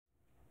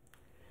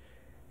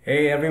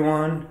Hey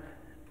everyone,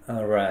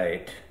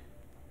 alright,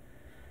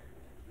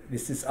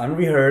 this is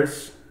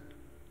unrehearsed,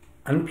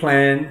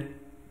 unplanned.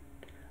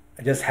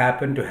 I just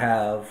happened to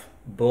have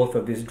both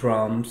of these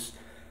drums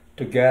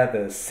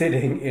together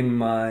sitting in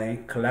my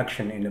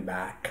collection in the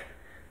back.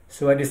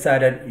 So I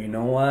decided, you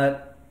know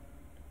what,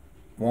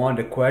 one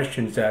of the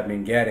questions that I've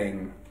been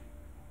getting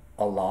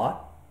a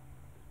lot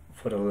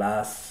for the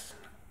last,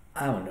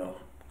 I don't know,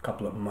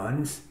 couple of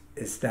months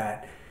is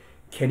that,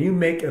 can you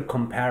make a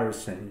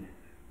comparison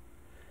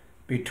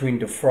between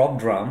the frog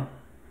drum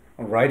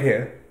right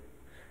here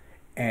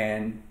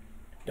and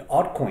the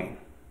odd queen?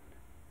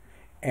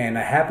 And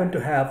I happen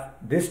to have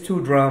these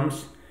two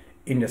drums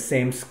in the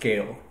same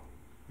scale,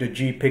 the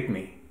G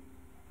Pygmy.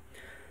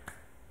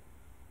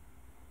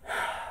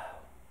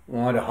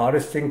 One of the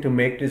hardest things to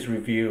make this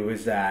review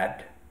is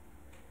that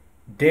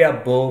they are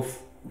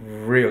both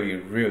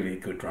really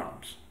good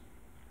drums.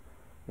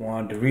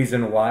 One of the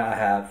reasons why I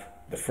have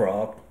the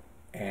frog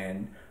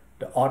and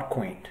the odd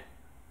queen.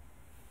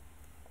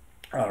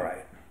 All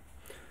right.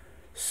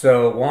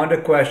 So one of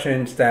the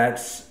questions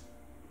that's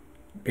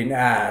been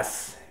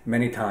asked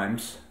many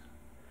times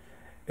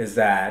is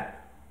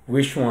that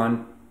which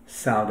one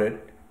sounded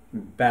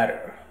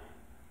better?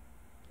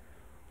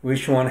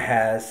 Which one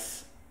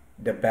has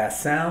the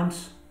best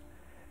sounds?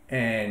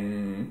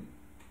 And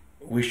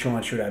which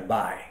one should I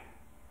buy?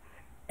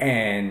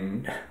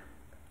 And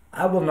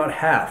I will not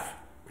have,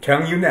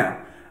 telling you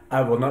now,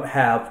 I will not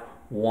have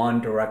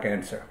one direct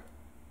answer.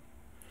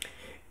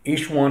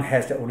 Each one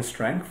has their own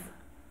strength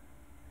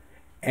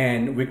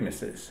and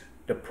weaknesses,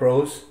 the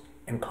pros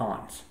and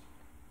cons.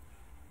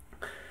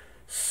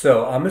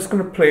 So I'm just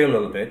going to play a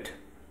little bit.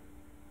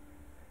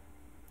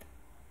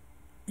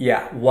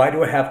 Yeah, why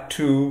do I have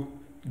two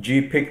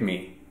G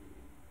Pygmy?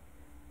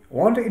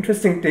 One of the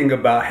interesting thing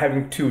about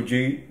having two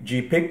G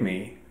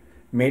Pygmy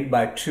made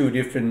by two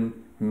different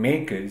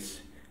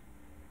makers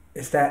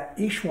is that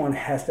each one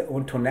has their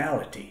own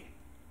tonality.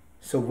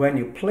 So when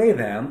you play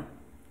them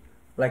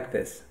like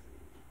this,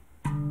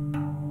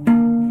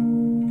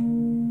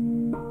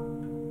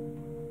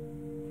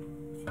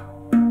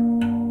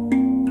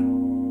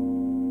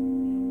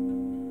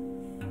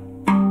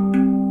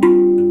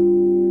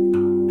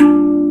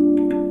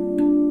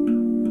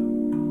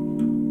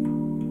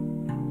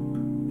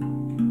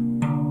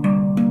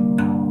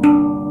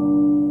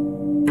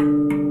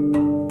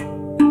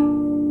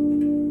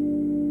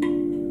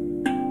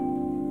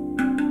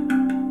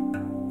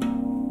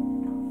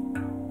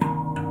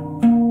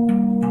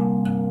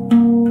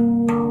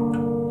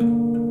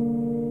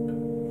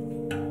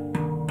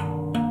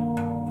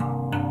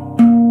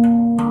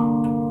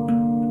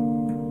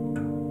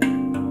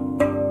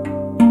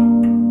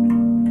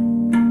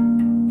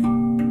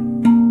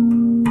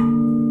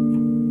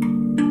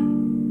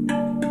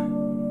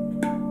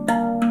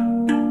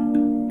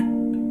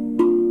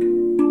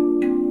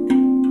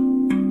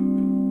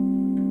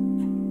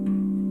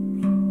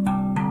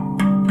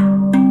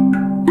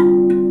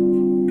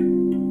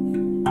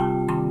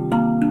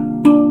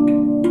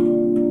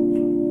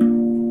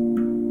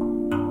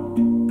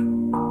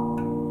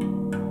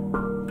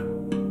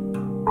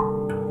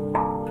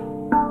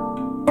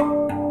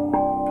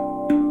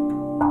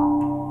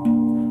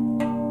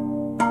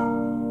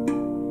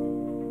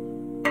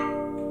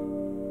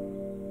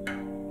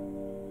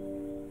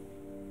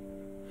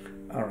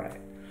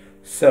 alright,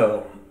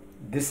 so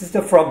this is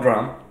the frog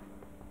drum.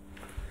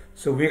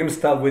 So we're going to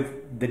start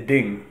with the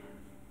ding.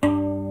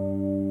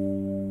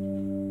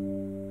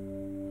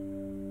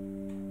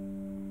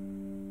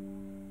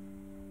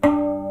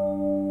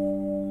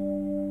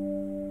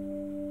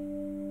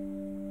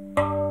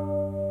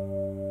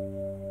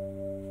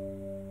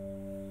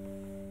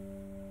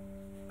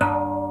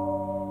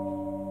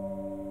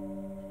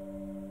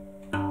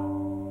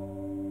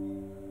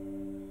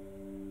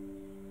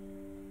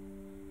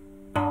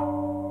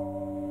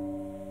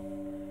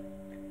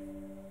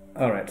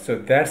 Alright, so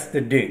that's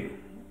the ding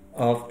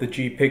of the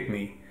G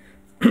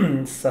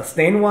Pygmy.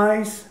 Sustain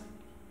wise,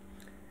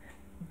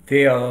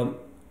 they are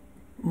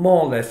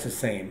more or less the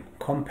same.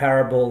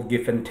 Comparable,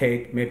 give and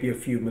take, maybe a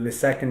few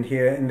milliseconds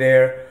here and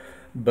there.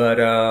 But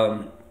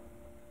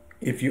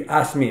if you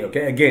ask me,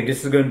 okay, again,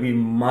 this is going to be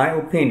my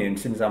opinion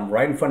since I'm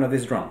right in front of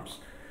these drums.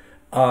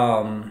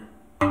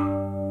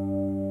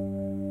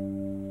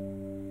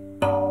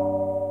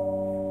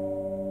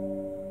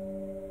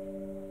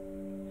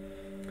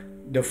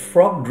 The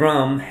frog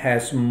drum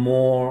has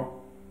more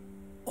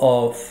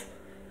of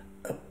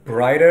a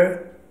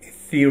brighter,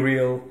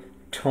 ethereal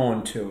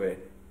tone to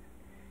it.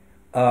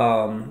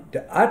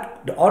 The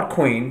odd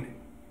queen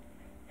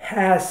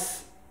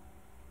has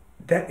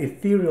that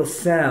ethereal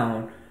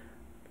sound.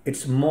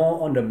 It's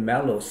more on the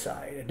mellow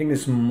side. I think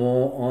it's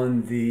more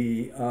on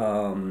the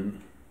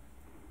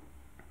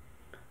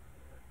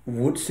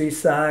woodsy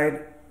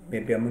side.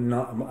 Maybe I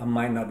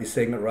might not be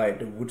saying it right.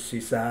 The woodsy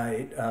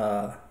side.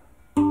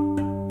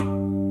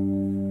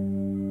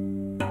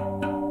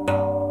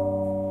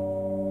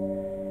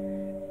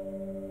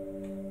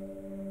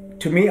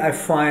 To me, I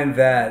find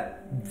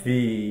that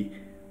the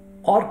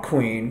Odd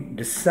Queen,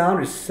 the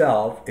sound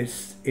itself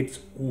it's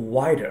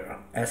wider.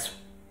 As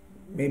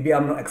maybe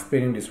I'm not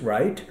explaining this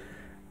right.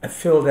 I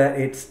feel that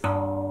it's a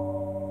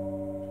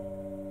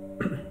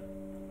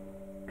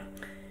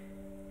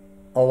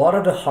lot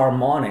of the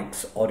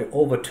harmonics or the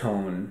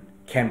overtone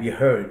can be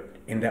heard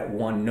in that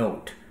one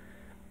note.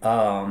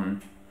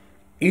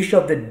 Each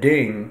of the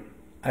ding,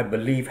 I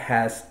believe,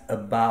 has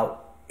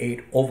about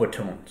 8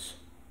 overtones.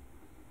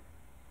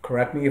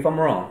 Correct me if I'm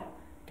wrong.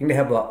 I think they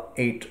have about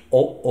 8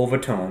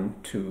 overtone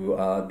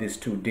to these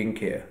 2 ding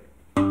here.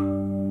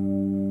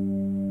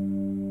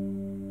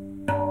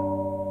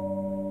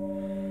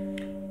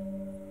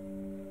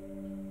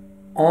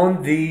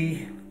 On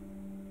the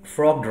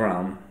frog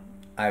drum,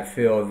 I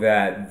feel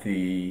that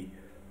the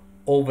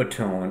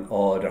overtone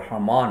or the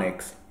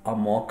harmonics are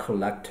more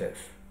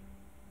collective.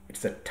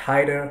 It's a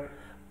tighter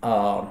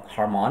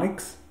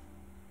harmonics,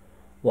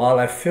 while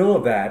I feel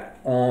that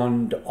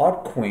on the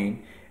Odd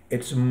Queen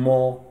it's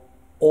more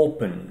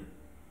open.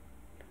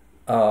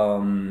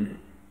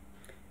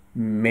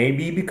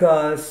 Maybe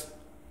because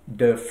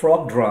the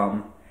frog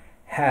drum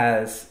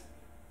has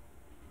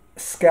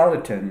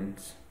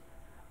skeletons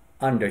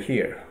under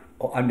here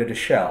or under the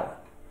shell.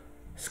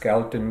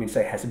 Skeleton means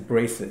it has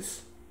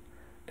braces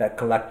that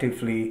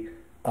collectively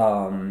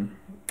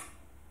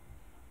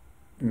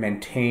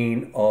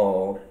maintain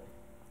or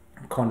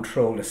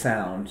control the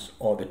sounds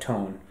or the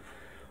tone,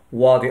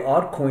 while the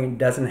Odd Queen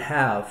doesn't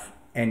have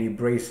any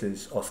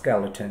braces or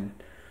skeleton,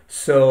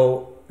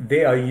 so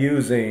they are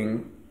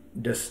using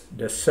the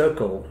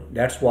circle.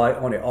 That's why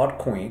on the Odd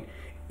Queen,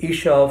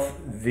 each of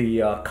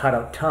the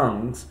cutout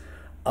tongues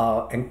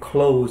are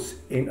enclosed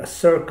in a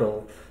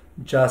circle,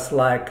 just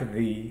like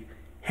the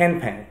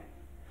handpan.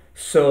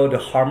 So the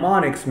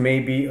harmonics may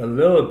be a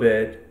little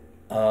bit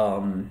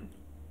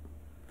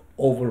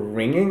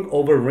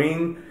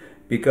overring,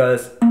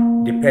 because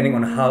depending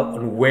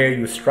on where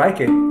you strike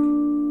it,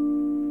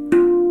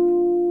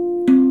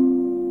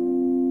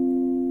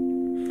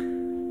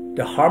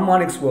 the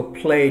harmonics will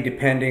play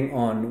depending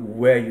on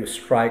where you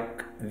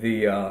strike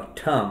the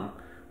tongue.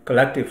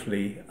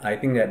 Collectively, I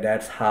think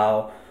that's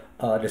how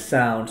the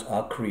sounds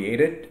are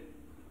created.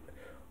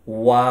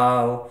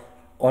 While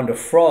on the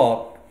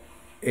frog,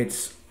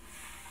 it's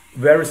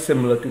very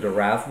similar to the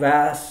Rav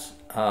Bass.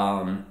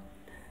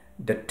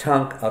 The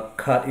tongue are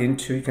cut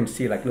into, you can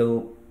see like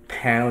little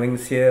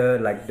panelings here,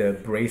 like the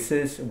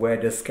braces where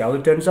the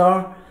skeletons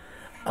are.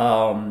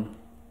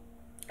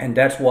 And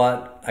that's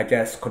what, I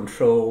guess,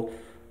 control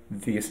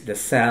the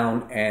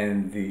sound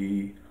and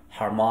the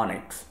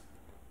harmonics.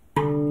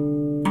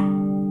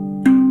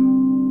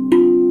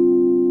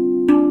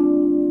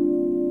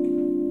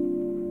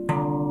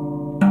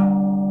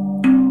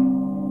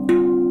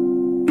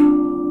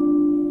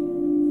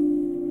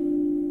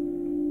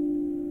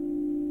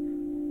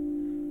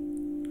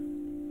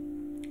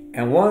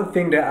 And one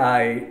thing that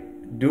I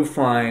do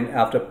find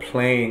after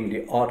playing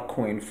the Odd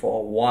Queen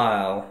for a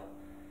while,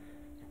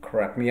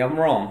 correct me if I'm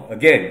wrong,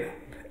 again,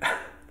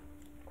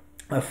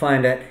 I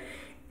find that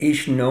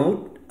each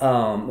note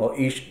or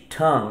each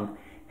tongue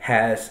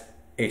has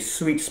a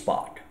sweet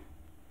spot.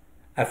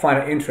 I find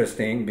it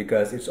interesting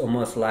because it's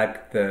almost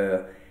like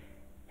the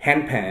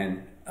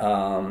handpan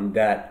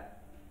that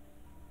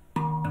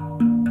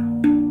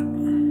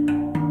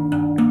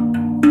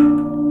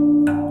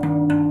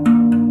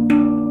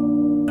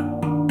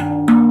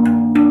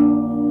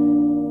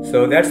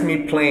so that's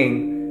me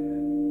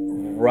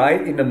playing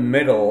right in the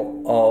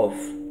middle of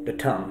the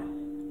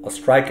tongue, or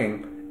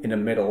striking in the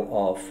middle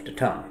of the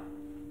tongue.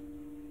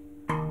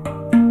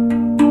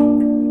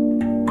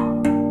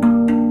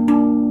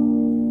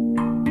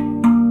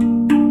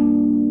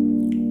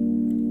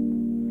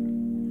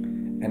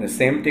 And the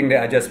same thing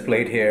that I just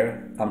played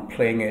here, I'm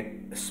playing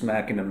it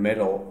smack in the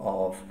middle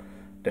of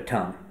the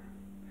tongue.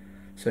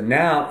 So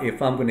now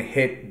if I'm going to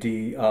hit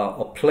the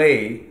or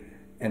play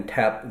and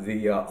tap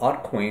the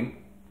Odd Queen,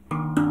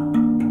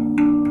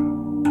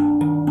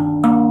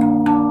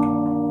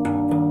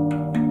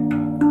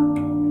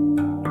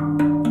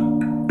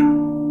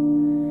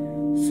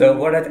 so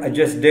what I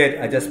just did,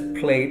 I just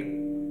played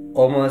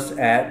almost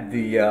at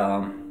the,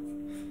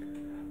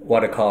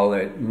 what I call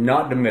it,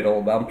 not the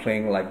middle, but I'm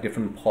playing like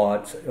different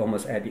parts,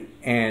 almost at the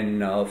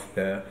end of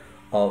the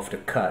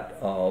cut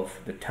of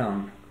the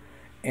tongue.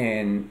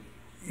 And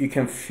you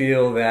can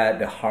feel that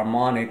the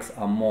harmonics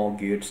are more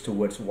geared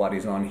towards what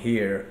is on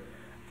here.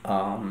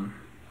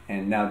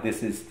 And now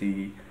this is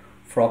the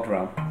frog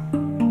drum.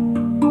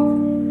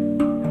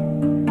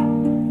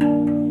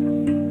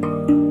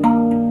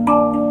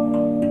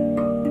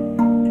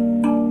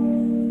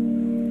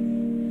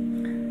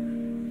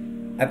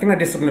 I think that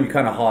this is going to be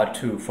kind of hard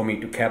for me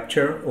to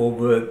capture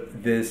over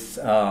this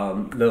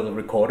little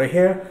recorder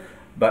here,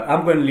 but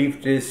I'm going to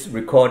leave this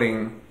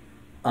recording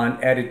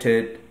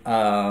unedited.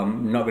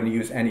 Not going to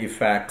use any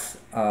effects,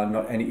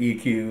 not any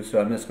EQ, so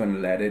I'm just going to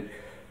let it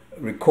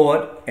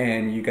record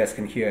and you guys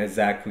can hear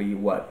exactly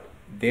what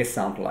they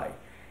sound like.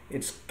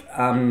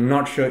 I'm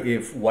not sure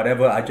if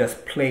whatever I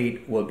just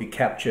played will be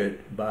captured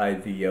by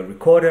the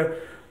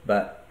recorder,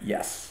 but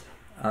yes,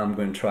 I'm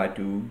going to try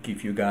to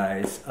give you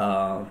guys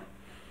a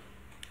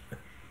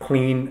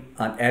clean,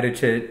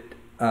 unedited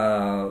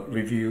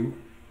review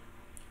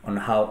on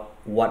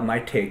what my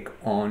take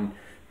on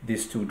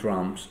these two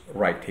drums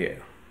right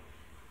here.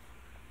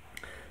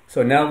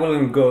 So now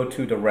we'll go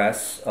to the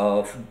rest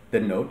of the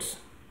notes.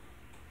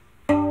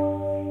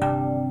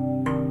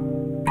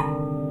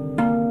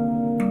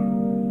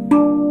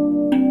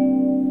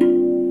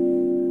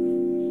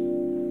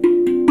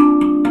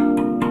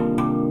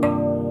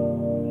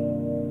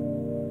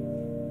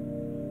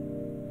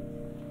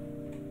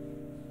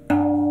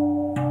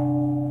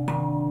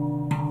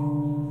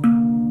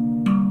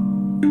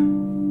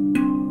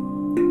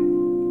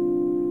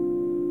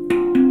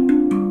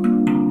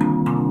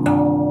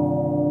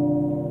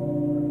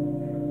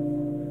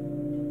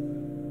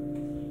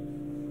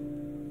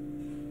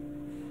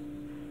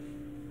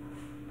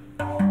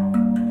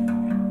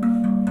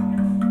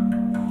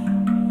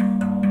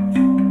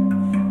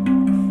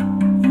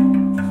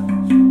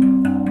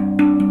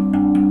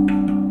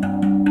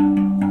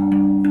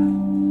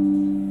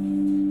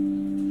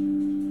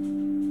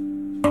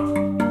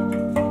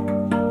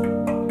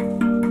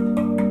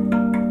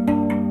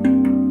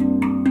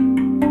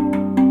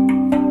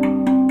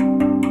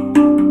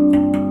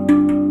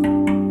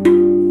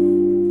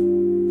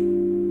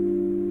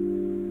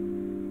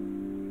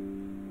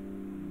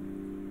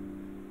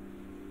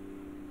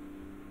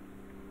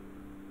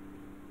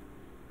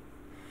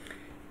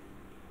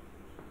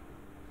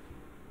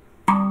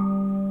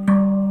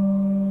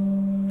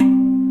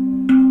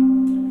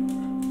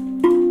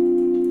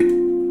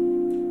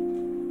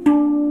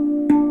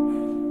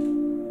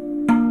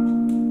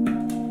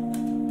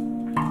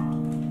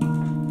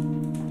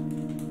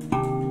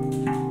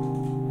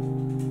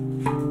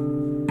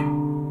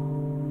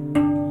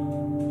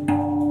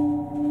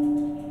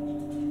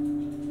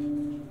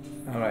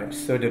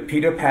 So the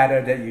pitter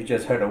patter that you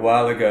just heard a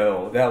while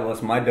ago, that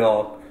was my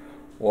dog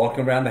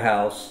walking around the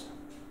house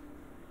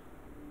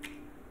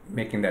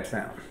making that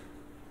sound.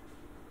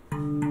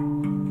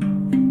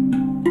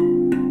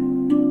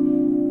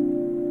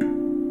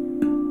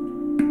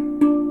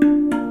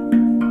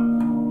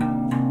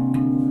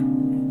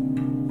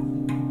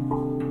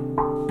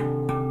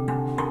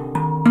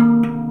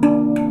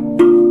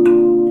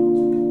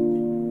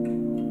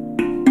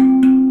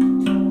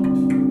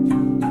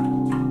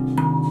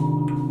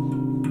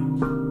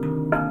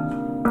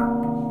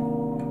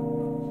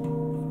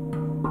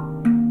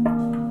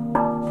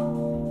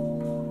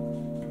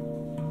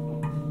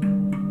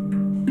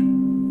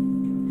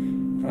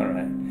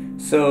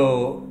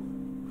 So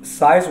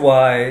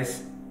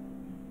size-wise,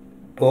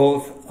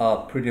 both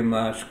are pretty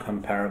much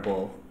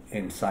comparable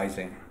in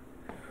sizing.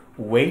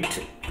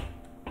 Weight,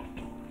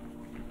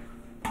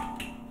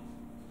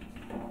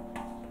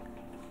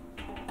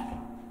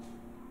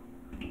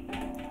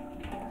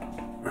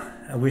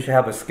 I wish I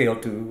have a scale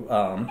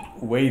to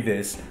weigh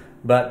this,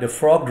 but the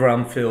frog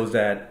drum feels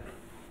that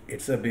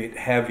it's a bit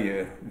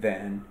heavier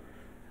than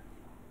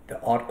the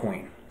odd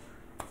queen.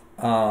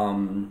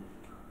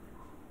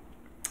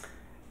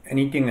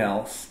 Anything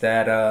else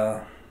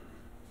that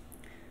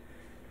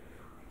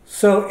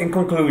so in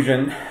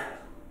conclusion,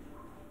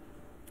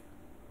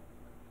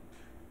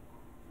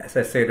 as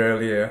I said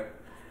earlier,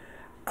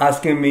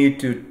 asking me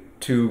to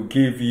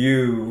give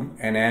you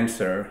an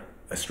answer,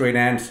 a straight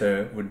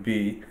answer would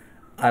be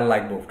I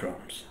like both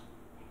drums.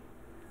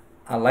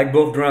 I like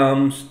both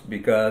drums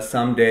because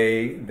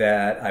someday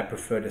that I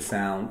prefer the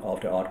sound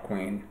of the odd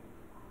queen.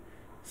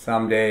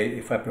 Someday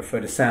if I prefer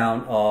the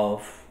sound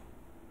of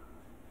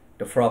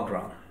the frog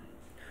drum.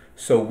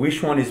 So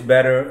which one is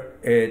better?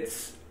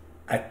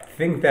 I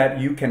think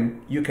that you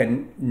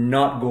can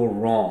not go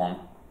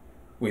wrong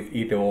with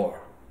either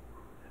or.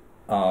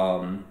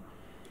 The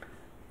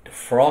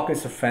frog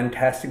is a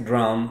fantastic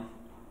drum.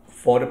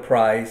 For the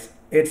price,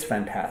 it's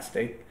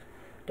fantastic.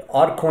 The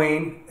odd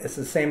queen is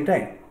the same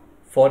thing.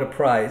 For the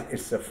price,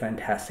 it's a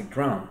fantastic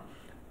drum.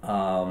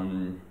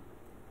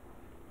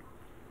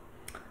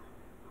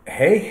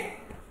 Hey,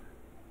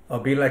 or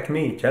be like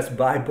me, just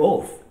buy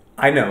both.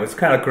 I know it's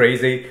kind of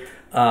crazy.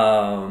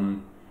 I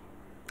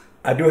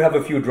do have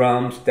a few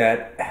drums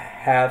that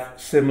have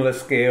similar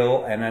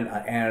scale, and then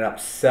I ended up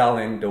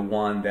selling the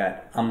one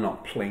that I'm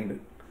not playing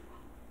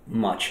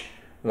much.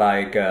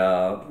 Like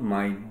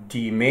my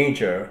D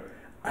major,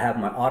 I have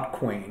my odd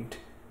quaint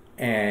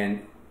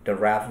and the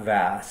Raf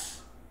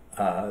Vass,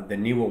 the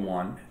newer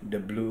one, the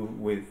blue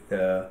with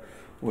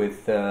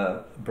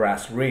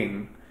brass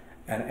ring,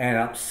 and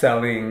ended up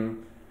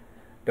selling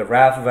the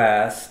Raf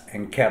Vass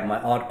and kept my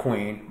odd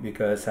queen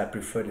because I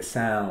prefer the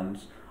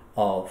sounds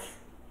of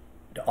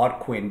the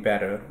odd queen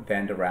better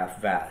than the Raf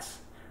Vass.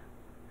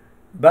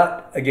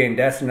 But again,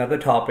 that's another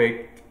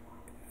topic.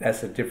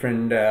 That's a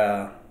different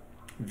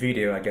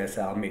video. I guess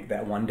I'll make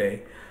that one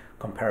day,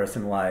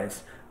 comparison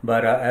wise.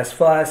 But as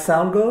far as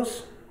sound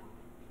goes,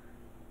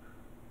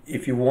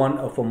 if you want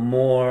of a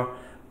more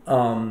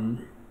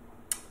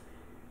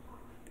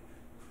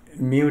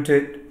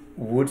muted,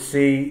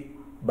 woodsy,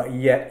 but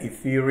yet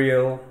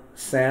ethereal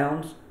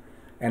sounds,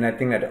 and I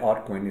think that the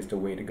odd queen is the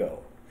way to go.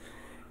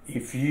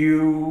 If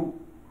you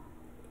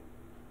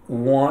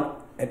want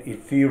an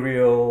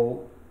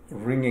ethereal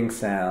ringing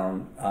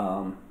sound,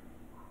 I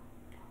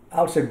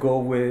would say go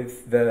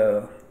with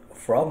the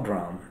frog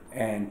drum.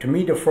 And to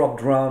me, the frog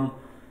drum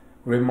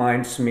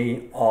reminds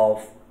me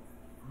of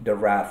the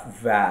Raf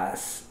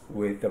Vaz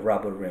with the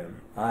rubber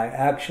rim. I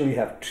actually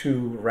have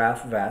two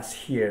Raf Vaz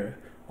here,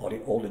 or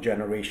the older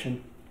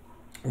generation,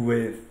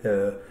 with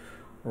the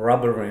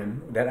rubber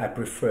rim that I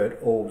preferred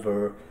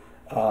over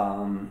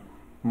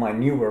my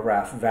newer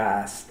Raf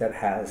Vaz that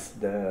has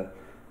the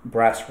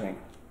brass ring.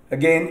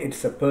 Again,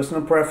 it's a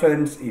personal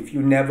preference. If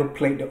you never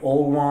played the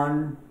old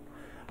one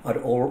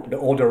or the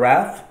older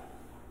Raf,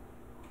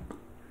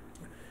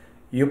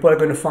 you're probably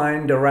going to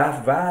find the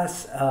Raf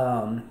Vaz,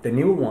 the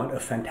new one, a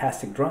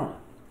fantastic drum.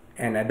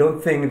 And I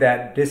don't think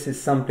that this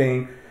is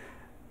something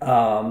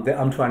that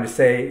I'm trying to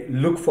say,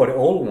 look for the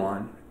old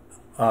one,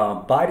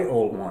 buy the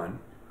old one,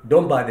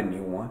 don't buy the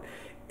new one.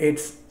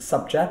 It's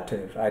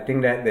subjective. I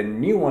think that the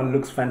new one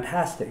looks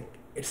fantastic.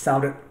 It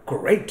sounded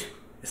great.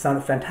 It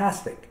sounded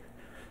fantastic.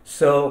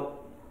 So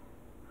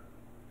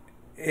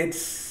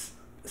it's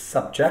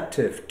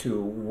subjective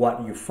to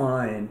what you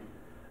find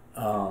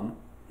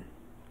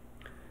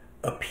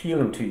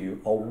appealing to you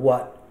or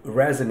what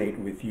resonate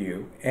with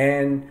you.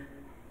 And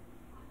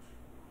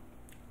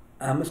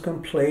I'm just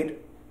going to play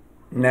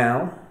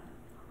now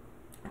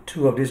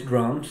two of these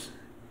drums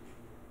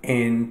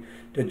in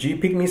the G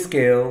Pygmy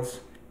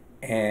scales,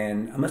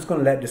 and I'm just going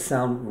to let the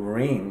sound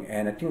ring.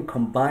 And I think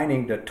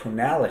combining the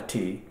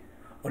tonality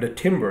or the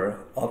timbre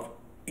of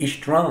each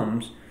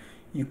drums,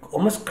 you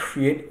almost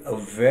create a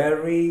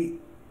very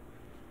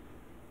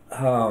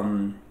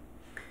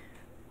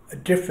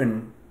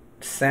different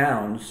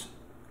sounds,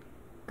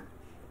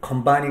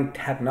 combining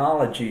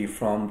technology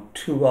from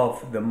two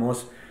of the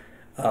most,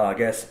 I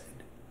guess,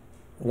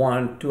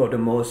 two of the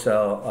most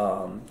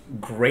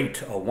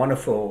great or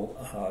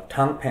wonderful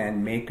tongue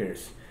pan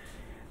makers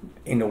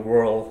in the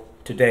world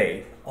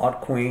today,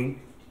 Quint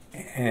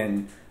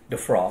and the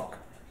Frog.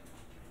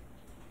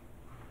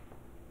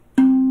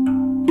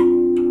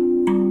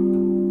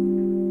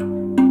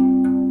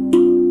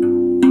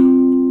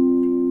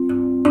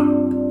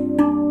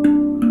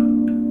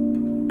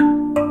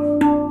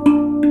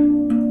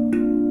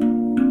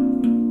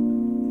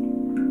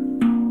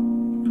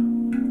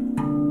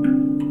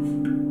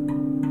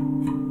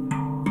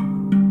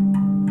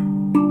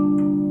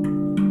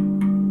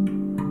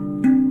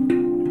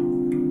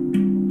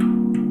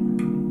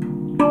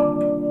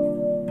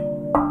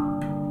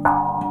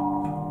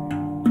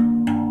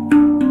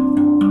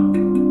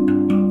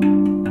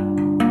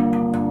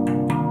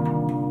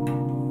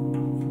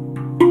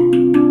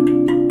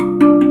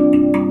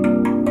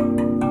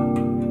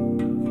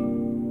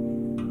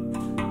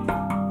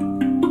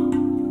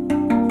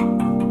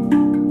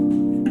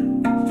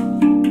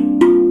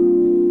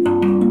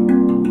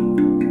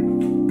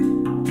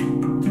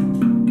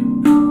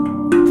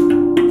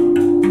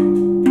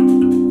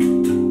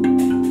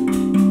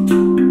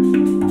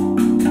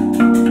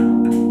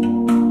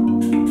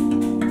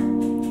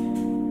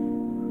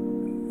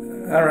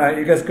 Alright,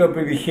 you guys could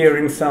be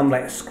hearing some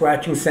like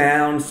scratching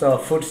sounds or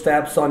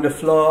footsteps on the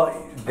floor.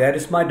 That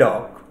is my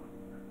dog.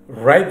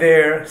 Right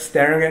there,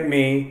 staring at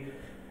me,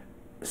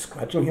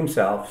 scratching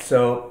himself.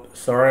 So,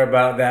 sorry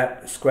about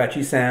that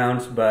scratchy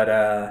sounds,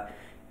 but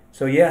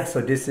so yeah, so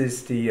this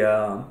is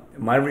the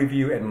my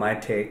review and my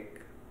take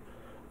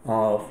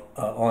of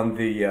on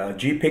the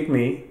G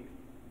Pygmy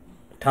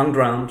tongue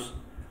drums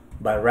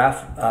by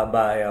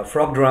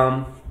Frog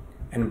Drum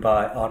and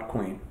by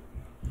Quint.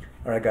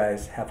 Alright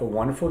guys, have a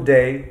wonderful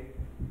day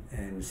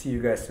and see you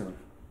guys soon.